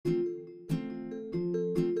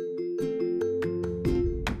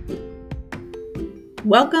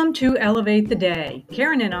Welcome to Elevate the Day.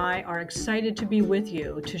 Karen and I are excited to be with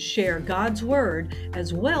you to share God's Word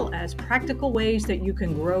as well as practical ways that you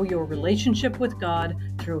can grow your relationship with God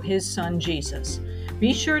through His Son Jesus.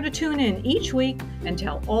 Be sure to tune in each week and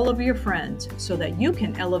tell all of your friends so that you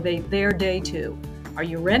can elevate their day too. Are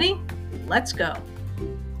you ready? Let's go.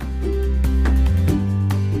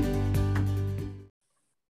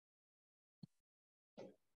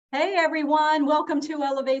 Hey everyone, welcome to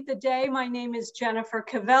Elevate the Day. My name is Jennifer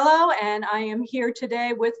Cavello and I am here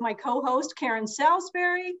today with my co-host Karen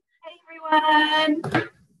Salisbury. Hey everyone.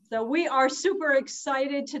 So we are super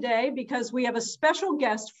excited today because we have a special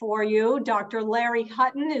guest for you. Dr. Larry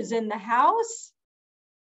Hutton is in the house.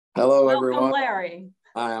 Hello everyone. Welcome, Larry.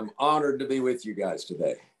 I am honored to be with you guys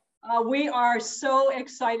today. We are so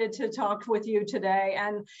excited to talk with you today.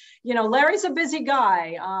 And, you know, Larry's a busy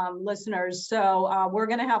guy, listeners. So we're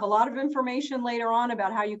going to have a lot of information later on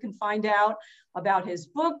about how you can find out about his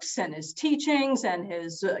books and his teachings and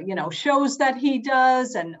his, shows that he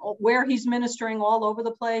does and where he's ministering all over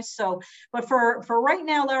the place. So, but for right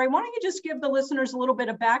now, Larry, why don't you just give the listeners a little bit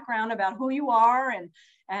of background about who you are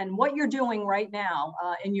and what you're doing right now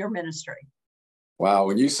in your ministry. Wow,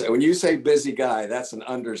 when you say busy guy, that's an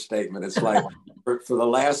understatement. It's like for the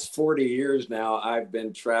last 40 years now, I've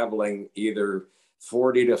been traveling either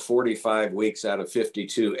 40 to 45 weeks out of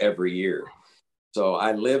 52 every year. So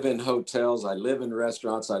I live in hotels, I live in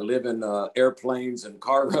restaurants, I live in airplanes and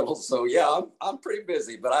car rentals. So yeah, I'm pretty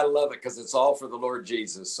busy, but I love it because it's all for the Lord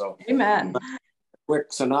Jesus. So amen.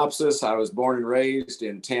 Quick synopsis: I was born and raised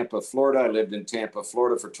in Tampa, Florida. I lived in Tampa,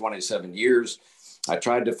 Florida for 27 years. I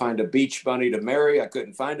tried to find a beach bunny to marry. I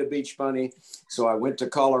couldn't find a beach bunny. So I went to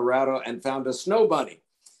Colorado and found a snow bunny.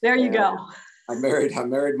 There you go. I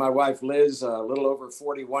married my wife, Liz, a little over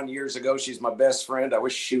 41 years ago. She's my best friend. I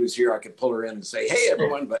wish she was here. I could pull her in and say, hey,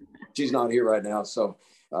 everyone, but she's not here right now. So,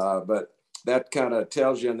 but that kind of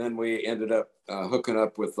tells you. And then we ended up hooking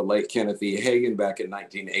up with the late Kenneth E. Hagin back in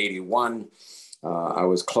 1981. I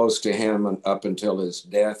was close to him up until his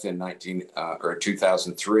death in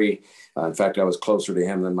 2003. In fact, I was closer to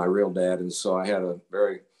him than my real dad. And so I had a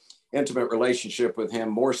very intimate relationship with him,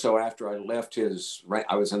 more so after I left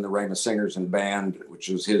I was in the Rhema Singers and Band, which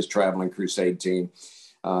was his traveling crusade team.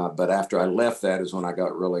 But after I left, that is when I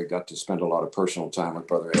got to spend a lot of personal time with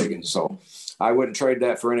Brother Hagin. So I wouldn't trade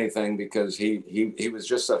that for anything because he was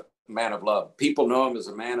just a man of love. People know him as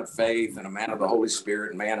a man of faith and a man of the Holy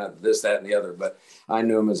Spirit and man of this, that, and the other. But I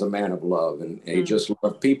knew him as a man of love, and he just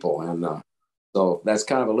loved people. And so that's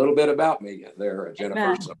kind of a little bit about me there,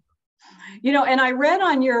 Jennifer. So. You know, and I read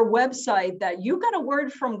on your website that you got a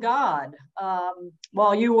word from God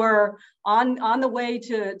while you were on the way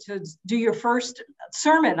to do your first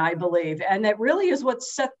sermon, I believe. And that really is what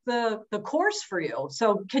set the course for you.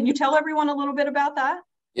 So can you tell everyone a little bit about that?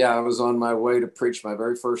 Yeah, I was on my way to preach my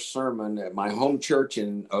very first sermon at my home church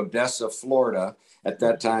in Odessa, Florida. At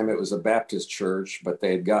that time, it was a Baptist church, but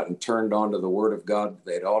they had gotten turned on to the Word of God.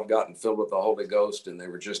 They'd all gotten filled with the Holy Ghost, and they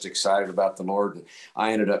were just excited about the Lord. And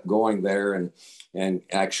I ended up going there, and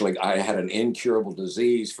actually, I had an incurable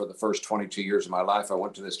disease for the first 22 years of my life. I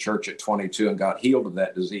went to this church at 22 and got healed of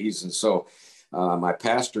that disease. And so my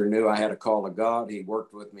pastor knew I had a call of God. He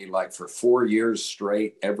worked with me like for 4 years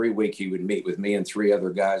straight. Every week he would meet with me and 3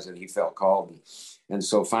 other guys that he felt called. And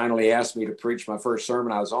so finally he asked me to preach my first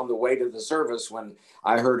sermon. I was on the way to the service when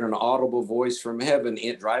I heard an audible voice from heaven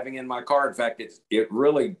driving in my car. In fact, it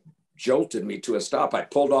really jolted me to a stop. I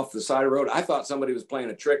pulled off the side of the road. I thought somebody was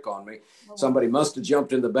playing a trick on me. Somebody must have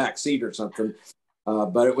jumped in the back seat or something.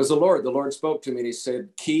 But it was the Lord. The Lord spoke to me and he said,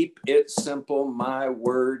 keep it simple. My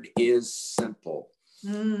word is simple.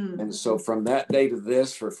 And so from that day to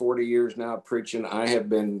this, for 40 years now preaching, I have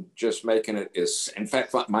been just making it in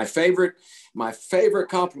fact, my favorite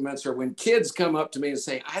compliments are when kids come up to me and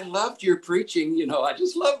say, I loved your preaching. You know, I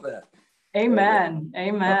just love that. Amen.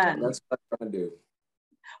 Amen. That's what I'm trying to do.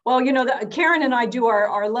 Well, you know, Karen and I do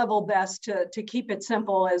our level best to keep it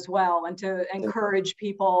simple as well and to encourage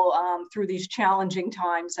people through these challenging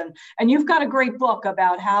times. And you've got a great book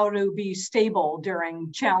about how to be stable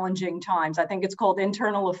during challenging times. I think it's called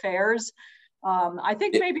Internal Affairs. I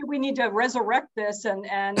think maybe we need to resurrect this and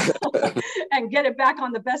and get it back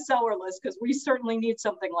on the bestseller list because we certainly need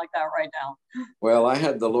something like that right now. Well, I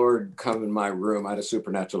had the Lord come in my room. I had a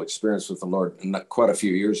supernatural experience with the Lord quite a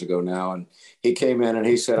few years ago now. And he came in and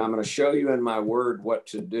he said, I'm going to show you in my word what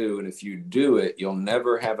to do. And if you do it, you'll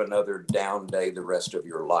never have another down day the rest of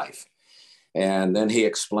your life. And then he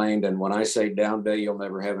explained, and when I say down day, you'll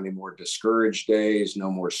never have any more discouraged days,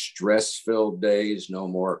 no more stress-filled days, no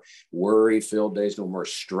more worry-filled days, no more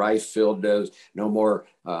strife-filled days, no more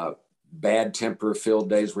bad temper filled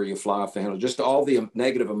days where you fly off the handle, just all the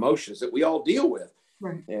negative emotions that we all deal with.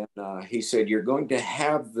 Right. And he said, you're going to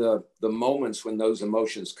have the moments when those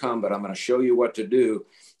emotions come, but I'm going to show you what to do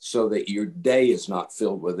so that your day is not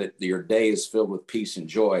filled with it. Your day is filled with peace and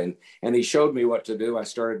joy. And he showed me what to do. I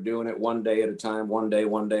started doing it one day at a time, one day.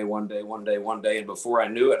 And before I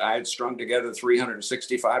knew it, I had strung together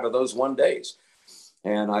 365 of those one days.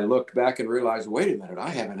 And I looked back and realized, wait a minute, I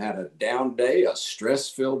haven't had a down day, a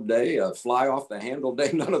stress-filled day, a fly off the handle day,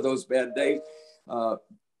 none of those bad days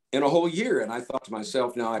in a whole year. And I thought to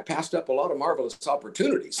myself, now I passed up a lot of marvelous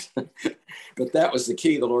opportunities, but that was the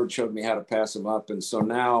key. The Lord showed me how to pass them up. And so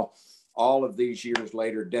now, all of these years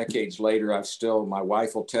later, decades later, my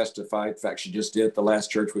wife will testify. In fact, she just did at the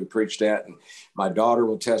last church we preached at. And my daughter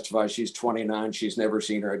will testify. She's 29. She's never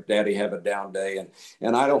seen her daddy have a down day. And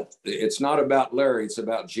it's not about Larry. It's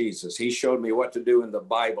about Jesus. He showed me what to do in the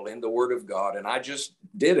Bible, in the Word of God. And I just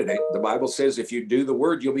did it. The Bible says, if you do the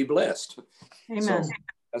Word, you'll be blessed. Amen. So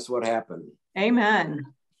that's what happened. Amen.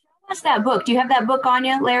 What's that book? Do you have that book on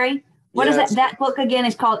you, Larry? What is that? That book again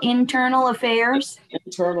is called Internal Affairs.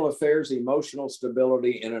 Internal Affairs, Emotional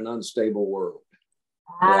Stability in an Unstable World.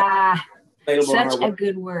 Such a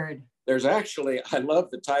good word. There's actually, I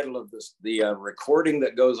love the title of this, the recording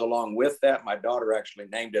that goes along with that. My daughter actually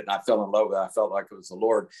named it, and I fell in love with it. I felt like it was the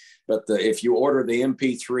Lord. But if you order the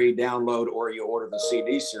MP3 download or you order the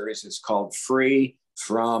CD series, it's called Free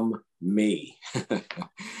From Me.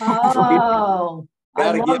 Oh,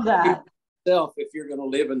 I love that. If you're going to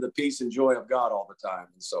live in the peace and joy of God all the time.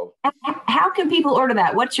 And so how can people order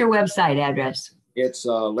that? What's your website address? It's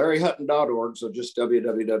larryhutton.org. So just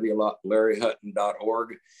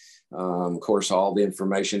www.larryhutton.org. Of course, all the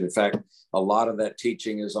information. In fact, a lot of that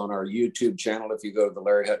teaching is on our YouTube channel. If you go to the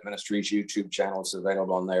Larry Hutton Ministries YouTube channel, it's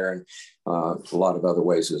available on there, and a lot of other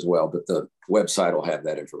ways as well. But the website will have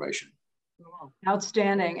that information.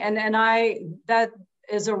 Outstanding. And that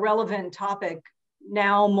is a relevant topic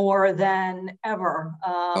now more than ever.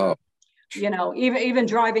 Even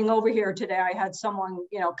driving over here today, I had someone,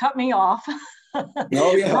 cut me off.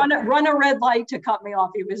 Run a red light to cut me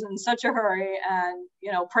off. He was in such a hurry, and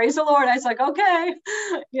praise the Lord. I was like, okay,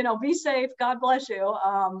 be safe. God bless you.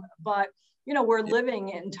 But we're living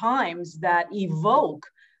in times that evoke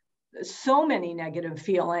so many negative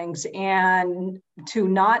feelings, and to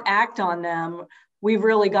not act on them, we've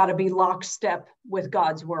really got to be lockstep with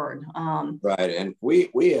God's word. Right. And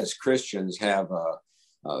we as Christians have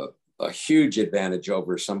a huge advantage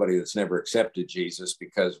over somebody that's never accepted Jesus,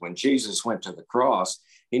 because when Jesus went to the cross,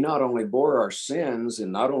 he not only bore our sins and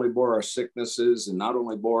not only bore our sicknesses and not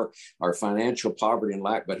only bore our financial poverty and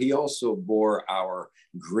lack, but he also bore our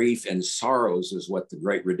grief and sorrows, is what the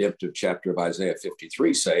great redemptive chapter of Isaiah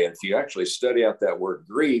 53 say. And if you actually study out that word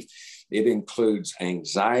grief, it includes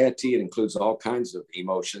anxiety, it includes all kinds of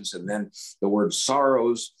emotions. And then the word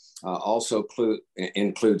sorrows also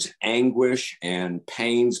includes anguish and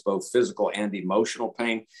pains, both physical and emotional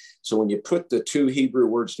pain. So when you put the two Hebrew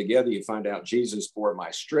words together, you find out Jesus bore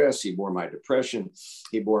my stress, he bore my depression,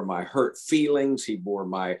 he bore my hurt feelings, he bore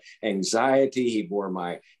my anxiety, he bore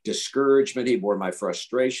my discouragement, he bore my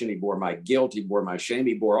frustration, he bore my guilt, he bore my shame,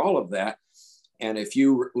 he bore all of that. And if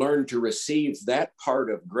you learn to receive that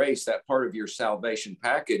part of grace, that part of your salvation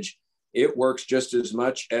package, it works just as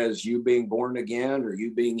much as you being born again or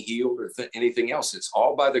you being healed or anything else. It's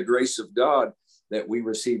all by the grace of God that we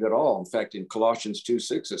receive it all. In fact, in Colossians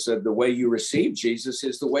 2:6, it said the way you receive Jesus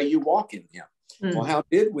is the way you walk in him. Well, how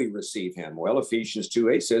did we receive him? Well, Ephesians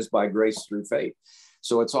 2:8 says by grace through faith.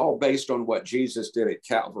 So it's all based on what Jesus did at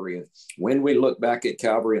Calvary. And when we look back at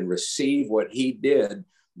Calvary and receive what he did,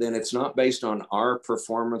 then it's not based on our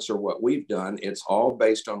performance or what we've done. It's all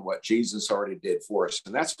based on what Jesus already did for us.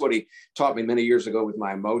 And that's what he taught me many years ago with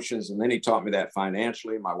my emotions. And then he taught me that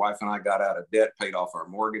financially. My wife and I got out of debt, paid off our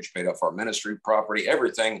mortgage, paid off our ministry property,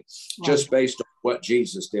 everything just based on what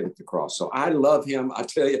Jesus did at the cross. So I love him. I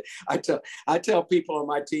tell you, I tell people on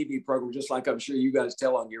my TV program, just like I'm sure you guys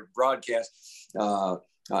tell on your broadcast,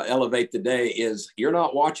 Elevate the Day, is you're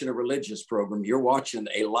not watching a religious program, you're watching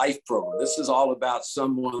a life program. This is all about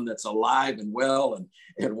someone that's alive and well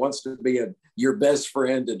and wants to be your best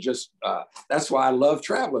friend. And just that's why I love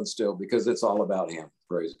traveling still, because it's all about him.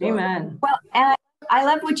 Praise God. Amen. Well, and I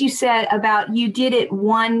love what you said about you did it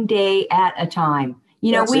one day at a time.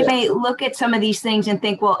 We may look at some of these things and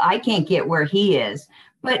think, well, I can't get where he is,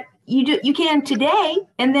 but you can today,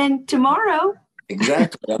 and then tomorrow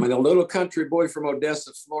Exactly. I mean, a little country boy from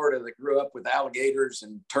Odessa, Florida, that grew up with alligators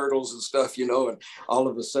and turtles and stuff, you know, and all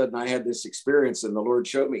of a sudden I had this experience, and the Lord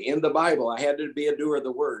showed me in the Bible, I had to be a doer of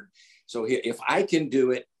the word. So if I can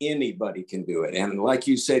do it, anybody can do it. And like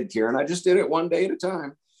you said, Karen, I just did it one day at a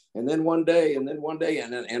time, and then one day, and then one day.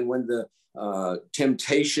 And when the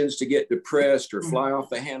temptations to get depressed or fly off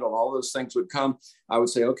the handle, all those things would come, I would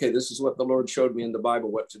say, okay, this is what the Lord showed me in the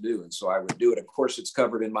Bible what to do. And so I would do it. Of course, it's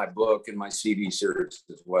covered in my book and my CD series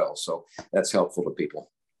as well. So that's helpful to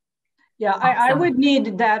people. Yeah, I would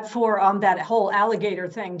need that for that whole alligator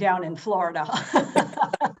thing down in Florida.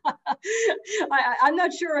 I'm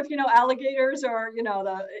not sure if, alligators are,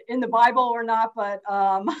 in the Bible or not, but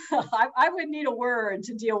I would need a word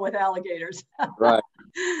to deal with alligators. Right.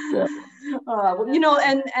 Yeah.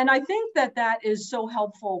 And I think that is so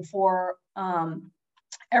helpful for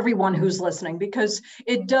everyone who's listening, because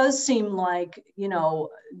it does seem like,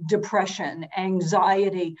 depression,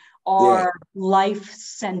 anxiety are life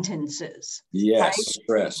sentences. Yes,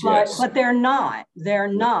 right? stress, but they're not.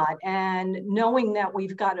 And knowing that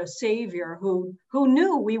we've got a Savior who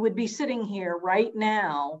knew we would be sitting here right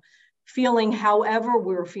now, feeling however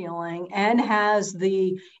we're feeling, and has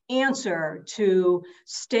the answer to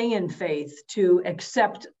stay in faith, to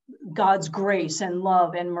accept God's grace and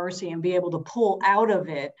love and mercy and be able to pull out of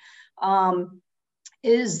it,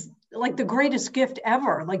 is like the greatest gift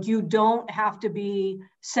ever. Like, you don't have to be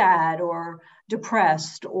sad or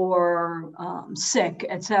depressed or sick,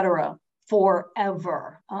 etc.,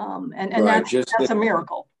 forever. And right. that's a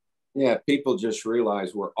miracle. Yeah, people just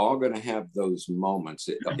realize we're all going to have those moments.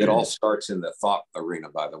 It all starts in the thought arena,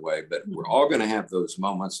 by the way, but we're all going to have those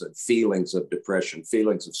moments of feelings of depression,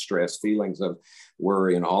 feelings of stress, feelings of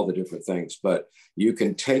worry, and all the different things. But you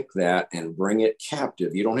can take that and bring it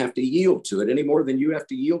captive. You don't have to yield to it any more than you have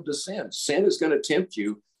to yield to sin. Sin is going to tempt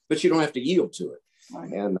you, but you don't have to yield to it.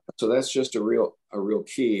 Right. And so that's just a real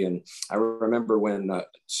key. And I remember when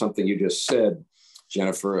something you just said,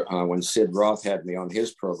 Jennifer, when Sid Roth had me on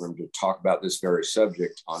his program to talk about this very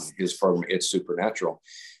subject on his program, It's Supernatural,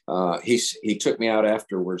 he took me out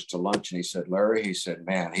afterwards to lunch, and he said, Larry, he said,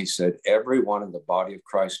 man, he said, everyone in the body of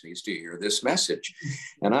Christ needs to hear this message.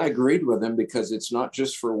 And I agreed with him, because it's not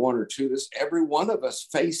just for one or two. Every one of us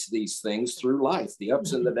face these things through life, the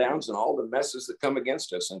ups and the downs and all the messes that come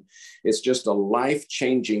against us. And it's just a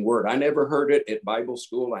life-changing word. I never heard it at Bible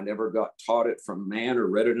school. I never got taught it from man or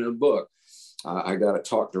read it in a book. I got to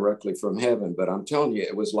talk directly from heaven, but I'm telling you,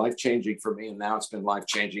 it was life-changing for me, and now it's been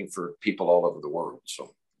life-changing for people all over the world.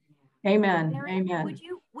 So, amen. Larry, amen.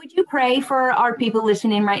 Would you pray for our people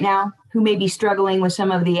listening right now who may be struggling with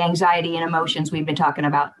some of the anxiety and emotions we've been talking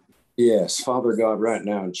about? Yes, Father God, right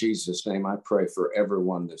now in Jesus' name, I pray for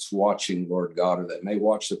everyone that's watching, Lord God, or that may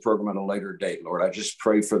watch the program at a later date. Lord, I just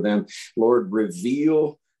pray for them. Lord,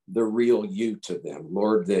 reveal the real you to them,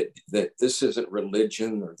 Lord, that this isn't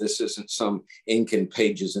religion, or this isn't some ink and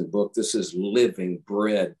pages and book. This is living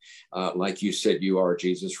bread, like you said you are,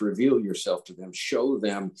 Jesus. Reveal yourself to them. Show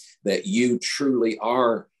them that you truly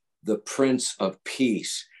are the Prince of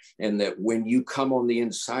Peace, and that when you come on the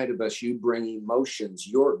inside of us, you bring emotions,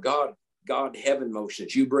 your God, heaven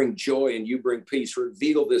motions. You bring joy and you bring peace.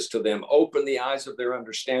 Reveal this to them. Open the eyes of their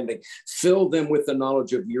understanding. Fill them with the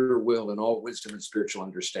knowledge of your will and all wisdom and spiritual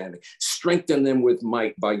understanding. Strengthen them with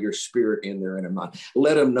might by your Spirit in their inner mind.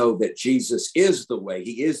 Let them know that Jesus is the way,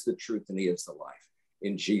 he is the truth, and he is the life.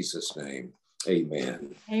 In Jesus' name,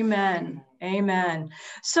 amen. Amen. Amen.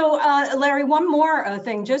 So, Larry, one more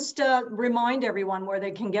thing, just remind everyone where they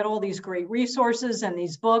can get all these great resources and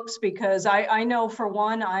these books, because I know, for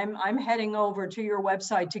one, I'm heading over to your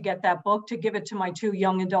website to get that book, to give it to my 2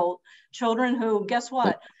 young adult children who, guess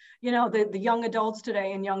what? The young adults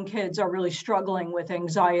today and young kids are really struggling with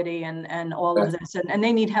anxiety and all of this, and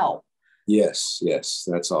they need help. Yes,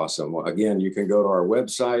 that's awesome. Well, again, you can go to our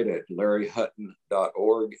website at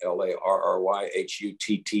larryhutton.org,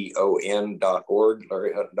 LARRYHUTTON.org,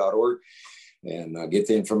 larryhutton.org, and get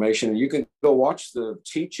the information. You can go watch the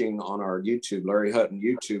teaching on our YouTube, Larry Hutton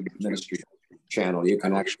YouTube ministry channel. You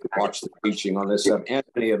can actually watch the teaching on this and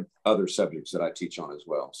any other subjects that I teach on as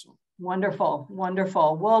well. So. Wonderful,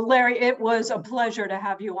 wonderful. Well, Larry, it was a pleasure to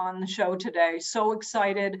have you on the show today. So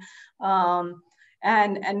excited.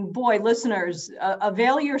 And boy, listeners,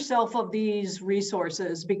 avail yourself of these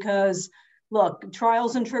resources, because look,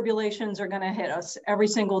 trials and tribulations are going to hit us every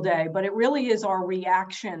single day, but it really is our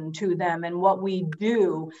reaction to them and what we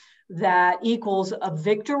do that equals a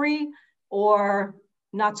victory or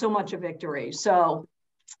not so much a victory. So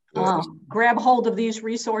grab hold of these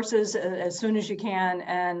resources as soon as you can.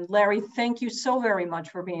 And Larry, thank you so very much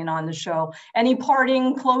for being on the show. Any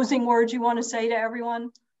parting closing words you want to say to everyone?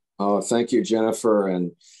 Oh, thank you, Jennifer.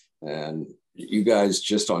 And you guys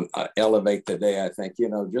just on Elevate the Day, I think,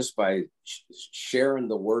 just by sharing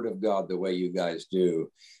the word of God the way you guys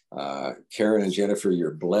do, Karen and Jennifer,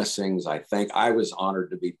 your blessings. I was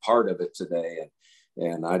honored to be part of it today.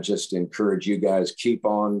 And I just encourage you guys, keep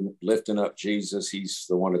on lifting up Jesus. He's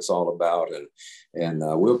the one it's all about. And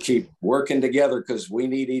we'll keep working together because we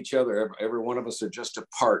need each other. Every one of us are just a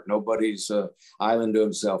part. Nobody's an island to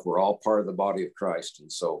himself. We're all part of the body of Christ. And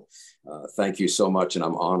so thank you so much. And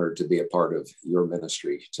I'm honored to be a part of your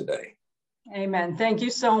ministry today. Amen. Thank you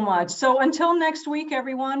so much. So until next week,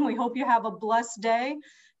 everyone, we hope you have a blessed day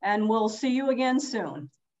and we'll see you again soon.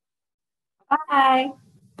 Bye.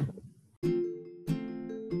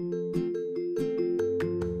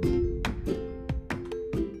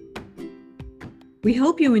 We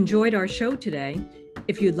hope you enjoyed our show today.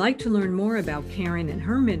 If you'd like to learn more about Karen and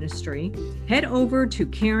her ministry, head over to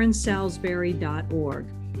KarenSalisbury.org.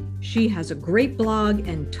 She has a great blog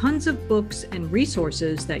and tons of books and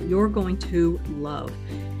resources that you're going to love.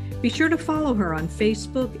 Be sure to follow her on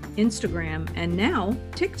Facebook, Instagram, and now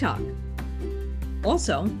TikTok.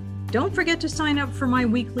 Also, don't forget to sign up for my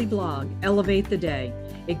weekly blog, Elevate the Day.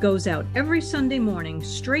 It goes out every Sunday morning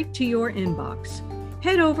straight to your inbox.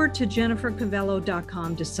 Head over to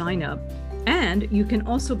jennifercavello.com to sign up, and you can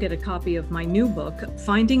also get a copy of my new book,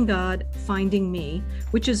 Finding God, Finding Me,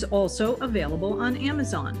 which is also available on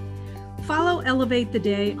Amazon. Follow Elevate the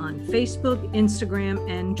Day on Facebook, Instagram,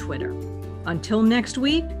 and Twitter. Until next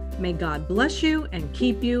week, may God bless you and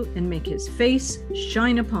keep you and make his face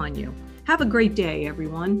shine upon you. Have a great day,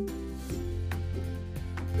 everyone.